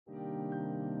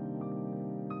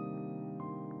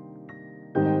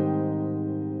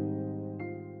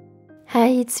Hi,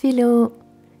 it's Filo.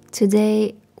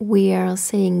 Today we are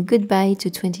saying goodbye to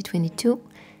 2022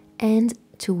 and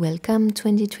to welcome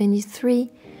 2023.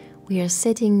 We are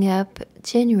setting up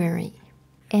January.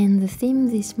 And the theme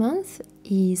this month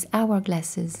is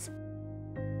Hourglasses.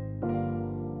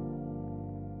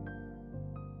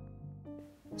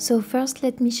 So first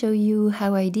let me show you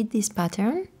how I did this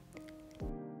pattern.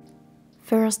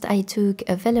 First I took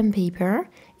a vellum paper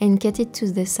and cut it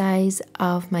to the size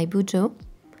of my Bujo.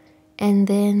 And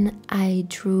then I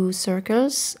drew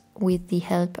circles with the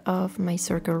help of my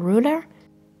circle ruler.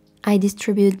 I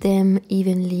distribute them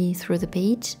evenly through the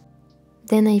page.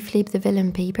 Then I flip the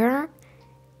vellum paper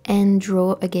and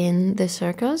draw again the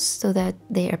circles so that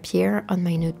they appear on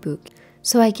my notebook.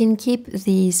 So I can keep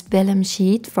this vellum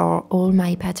sheet for all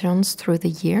my patterns through the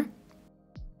year.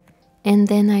 And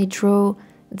then I draw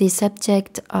the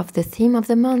subject of the theme of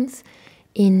the month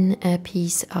in a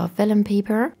piece of vellum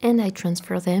paper and I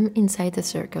transfer them inside the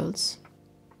circles.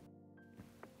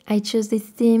 I chose this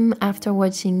theme after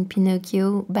watching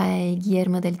Pinocchio by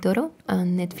Guillermo del Toro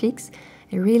on Netflix.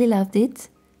 I really loved it.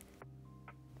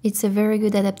 It's a very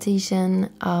good adaptation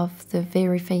of the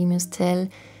very famous tale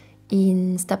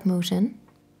in stop motion.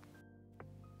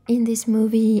 In this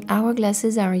movie,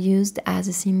 hourglasses are used as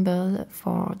a symbol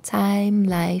for time,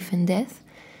 life and death,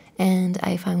 and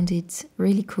I found it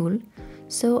really cool.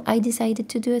 So I decided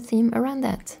to do a theme around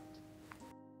that.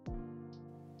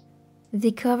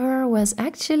 The cover was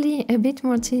actually a bit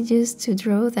more tedious to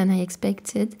draw than I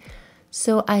expected,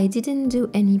 so I didn't do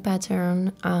any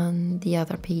pattern on the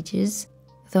other pages,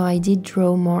 though I did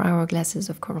draw more hourglasses,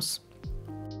 of course.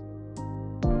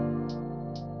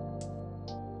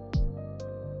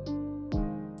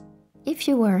 If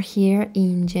you were here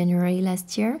in January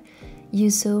last year, you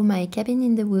saw my cabin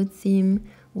in the wood theme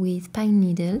with pine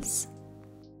needles.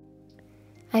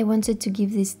 I wanted to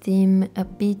give this theme a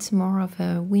bit more of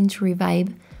a wintry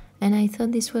vibe, and I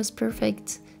thought this was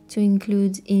perfect to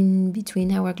include in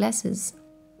between hourglasses.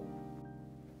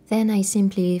 Then I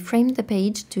simply framed the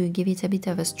page to give it a bit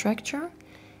of a structure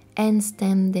and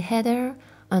stamped the header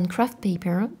on craft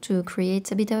paper to create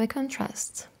a bit of a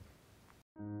contrast.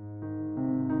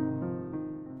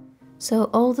 So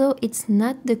although it's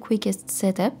not the quickest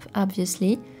setup,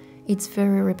 obviously, it's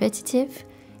very repetitive,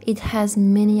 it has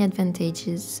many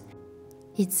advantages.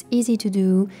 It's easy to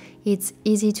do, it's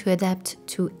easy to adapt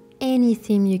to any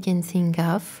theme you can think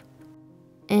of,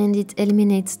 and it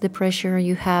eliminates the pressure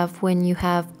you have when you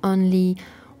have only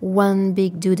one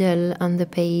big doodle on the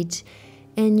page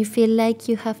and you feel like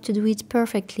you have to do it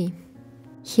perfectly.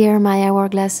 Here my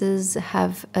hourglasses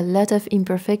have a lot of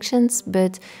imperfections,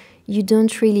 but you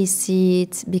don't really see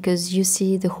it because you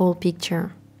see the whole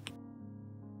picture.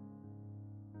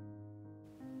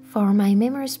 For my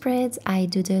memory spreads, I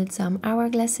doodled some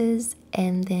hourglasses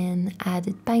and then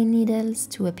added pine needles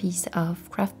to a piece of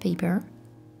craft paper.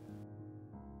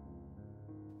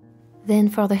 Then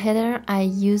for the header, I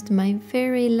used my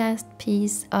very last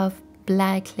piece of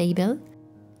black label.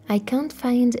 I can't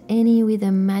find any with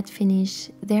a matte finish,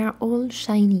 they are all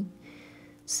shiny.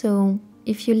 So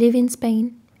if you live in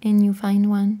Spain and you find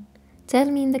one, tell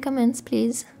me in the comments,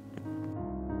 please.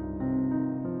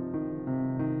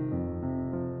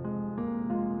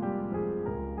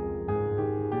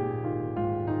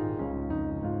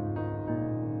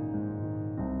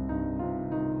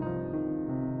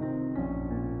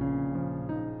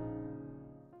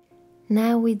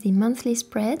 Now with the monthly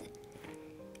spread.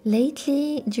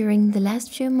 Lately, during the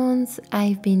last few months,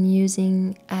 I've been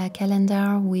using a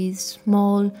calendar with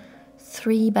small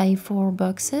 3x4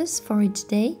 boxes for each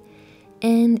day,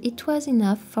 and it was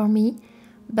enough for me.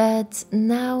 But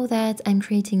now that I'm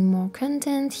creating more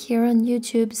content here on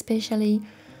YouTube, especially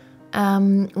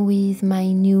with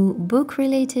my new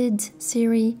book-related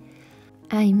series,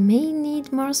 I may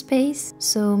need more space,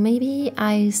 so maybe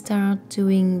I start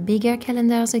doing bigger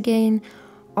calendars again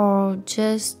or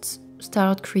just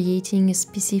start creating a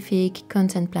specific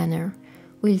content planner.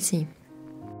 We'll see.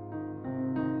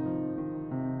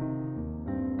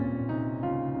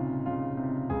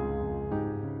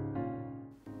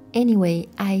 Anyway,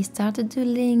 I started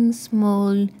doodling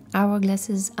small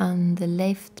hourglasses on the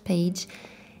left page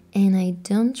and I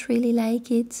don't really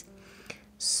like it.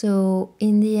 So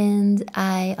in the end,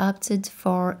 I opted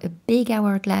for a big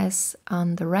hourglass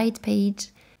on the right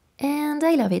page, and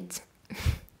I love it.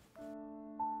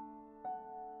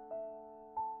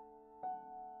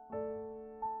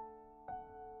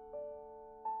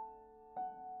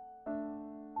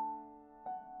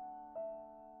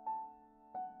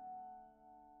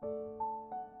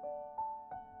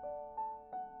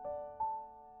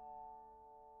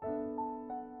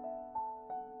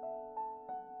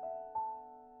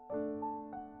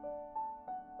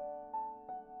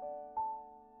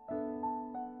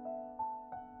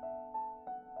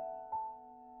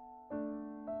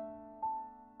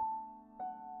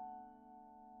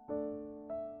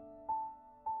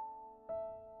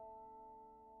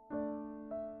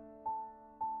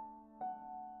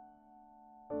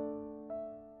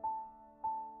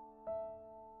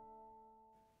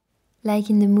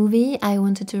 Like in the movie, I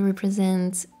wanted to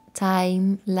represent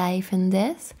time, life and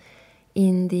death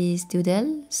in this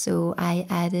doodle, so I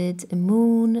added a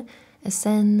moon, a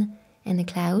sun and a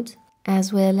cloud,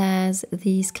 as well as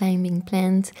this climbing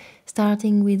plant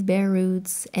starting with bare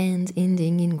roots and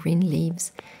ending in green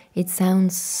leaves. It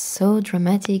sounds so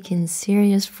dramatic and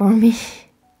serious for me.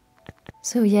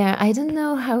 So yeah, I don't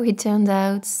know how it turned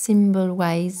out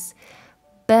symbol-wise,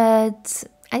 but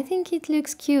I think it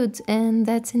looks cute and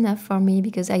that's enough for me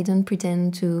because I don't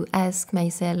pretend to ask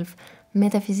myself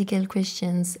metaphysical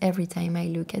questions every time I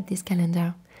look at this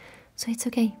calendar. So it's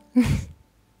okay.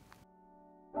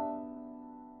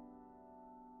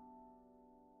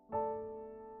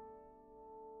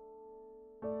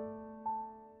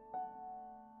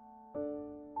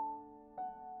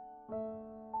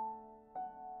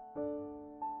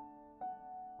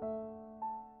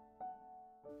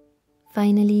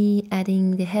 Finally,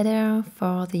 adding the header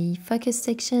for the focus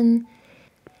section,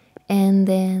 and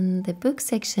then the book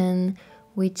section,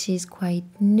 which is quite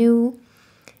new.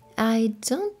 I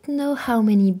don't know how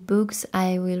many books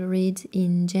I will read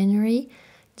in January.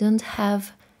 Don't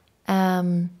have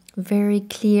very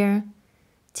clear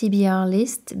TBR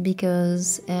list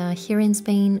because here in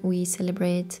Spain we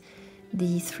celebrate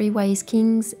the three wise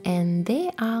kings and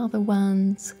they are the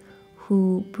ones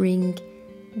who bring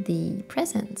the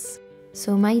presents.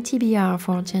 So my TBR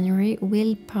for January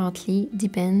will partly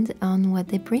depend on what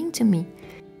they bring to me.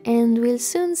 And we'll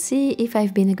soon see if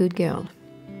I've been a good girl.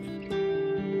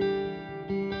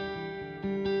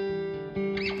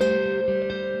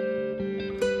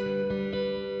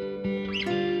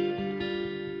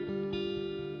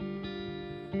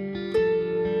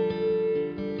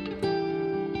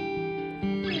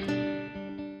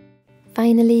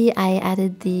 Finally, I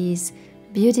added these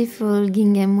beautiful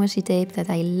gingham washi tape that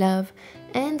I love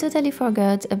and totally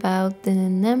forgot about the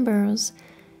numbers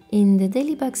in the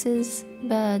daily boxes,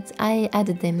 but I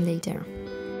added them later.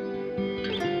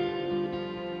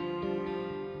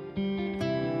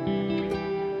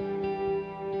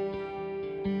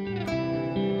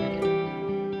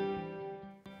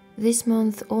 This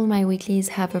month all my weeklies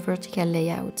have a vertical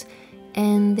layout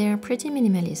and they're pretty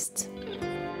minimalist.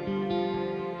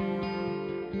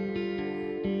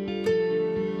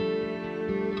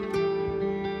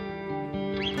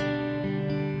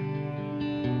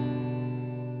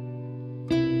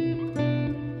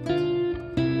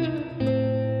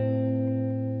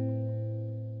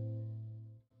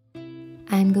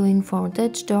 I'm going for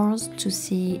Dutch doors to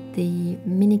see the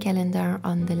mini calendar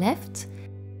on the left.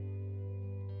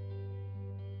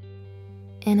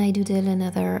 And I doodle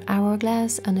another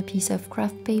hourglass on a piece of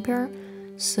craft paper,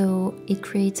 so it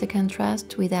creates a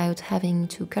contrast without having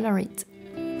to color it.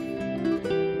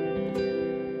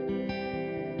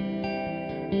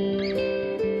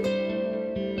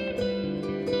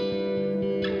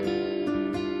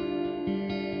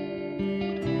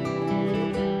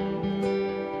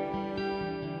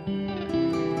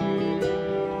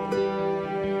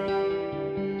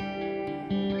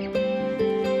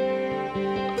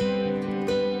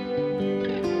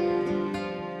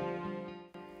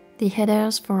 The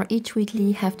headers for each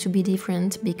weekly have to be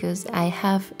different because I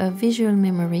have a visual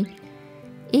memory,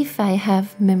 if I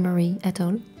have memory at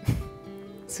all.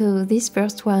 So these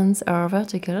first ones are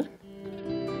vertical.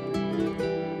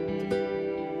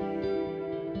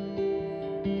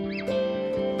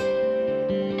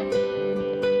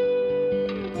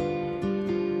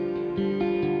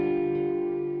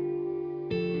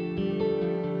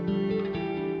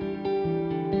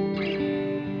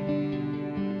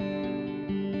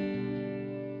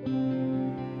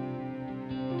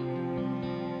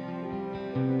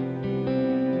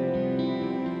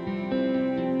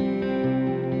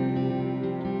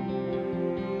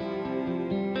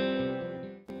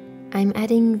 I'm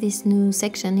adding this new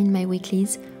section in my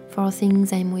weeklies for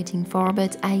things I'm waiting for,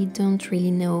 but I don't really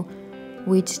know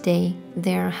which day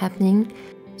they're happening.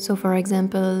 So for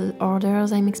example,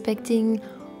 orders I'm expecting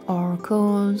or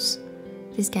calls,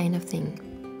 this kind of thing.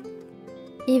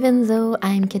 Even though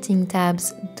I'm cutting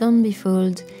tabs, don't be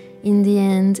fooled. In the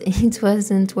end, it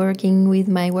wasn't working with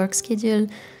my work schedule,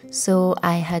 so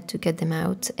I had to cut them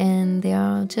out, and they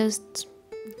are just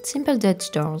simple Dutch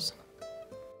doors.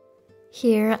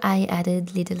 Here I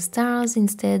added little stars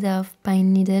instead of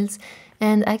pine needles,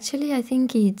 and actually I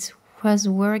think it was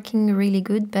working really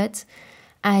good, but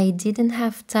I didn't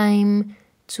have time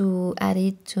to add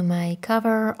it to my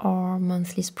cover or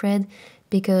monthly spread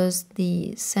because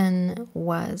the sun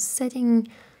was setting,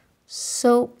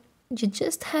 so you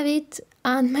just have it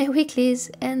on my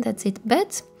weeklies and that's it.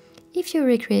 But if you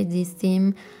recreate this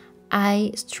theme,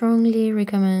 I strongly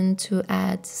recommend to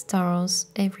add stars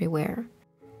everywhere.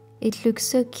 It looks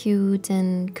so cute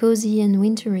and cozy and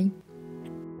wintry.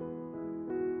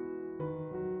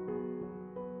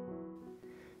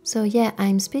 So yeah,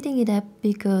 I'm speeding it up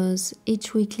because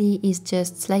each weekly is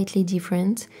just slightly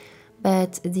different,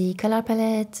 but the color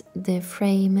palette, the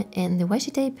frame and the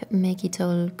washi tape make it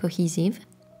all cohesive.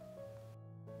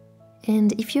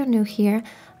 And if you're new here,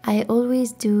 I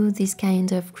always do this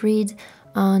kind of grid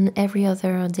on every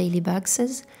other daily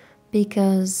boxes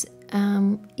because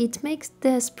it makes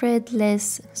the spread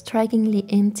less strikingly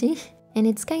empty and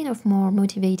it's kind of more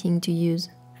motivating to use.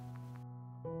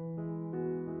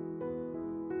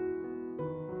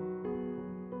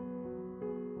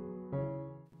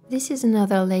 This is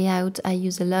another layout I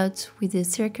use a lot with the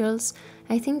circles.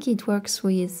 I think it works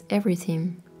with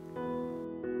everything.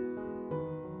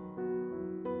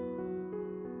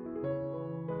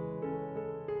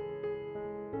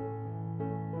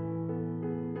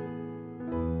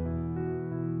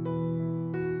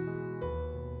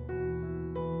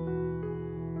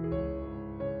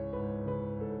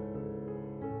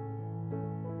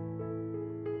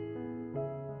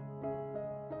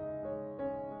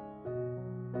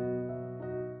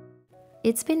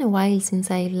 It's been a while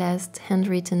since I last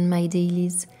handwritten my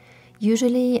dailies.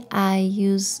 Usually I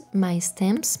use my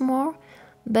stamps more,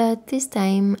 but this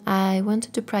time I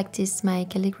wanted to practice my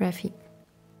calligraphy.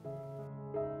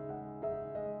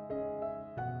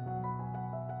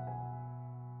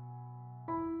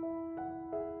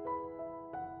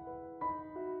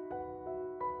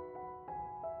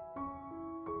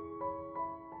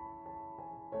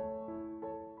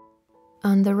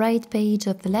 On the right page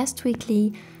of the last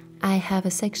weekly, I have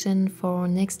a section for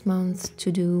next month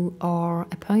to do our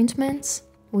appointments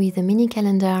with a mini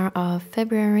calendar of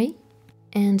February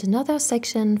and another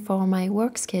section for my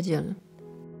work schedule.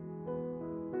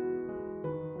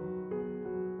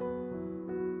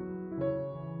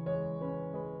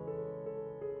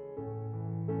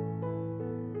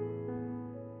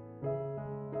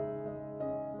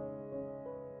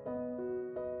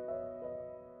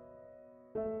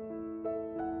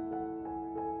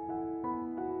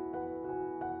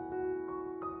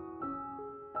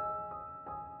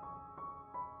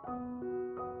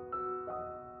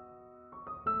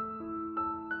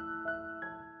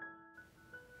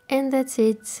 And that's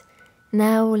it.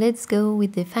 Now let's go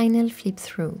with the final flip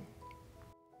through.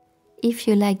 If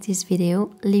you liked this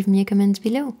video, leave me a comment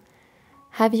below.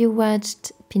 Have you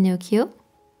watched Pinocchio?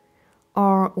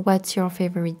 Or what's your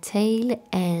favorite tale,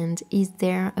 and is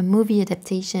there a movie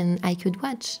adaptation I could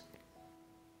watch?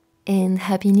 And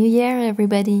Happy New Year,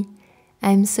 everybody!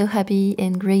 I'm so happy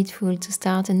and grateful to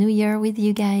start a new year with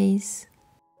you guys.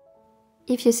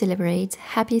 If you celebrate,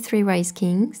 happy 3 Wise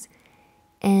Kings,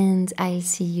 and I'll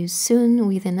see you soon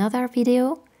with another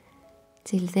video.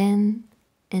 Till then,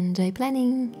 enjoy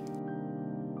planning!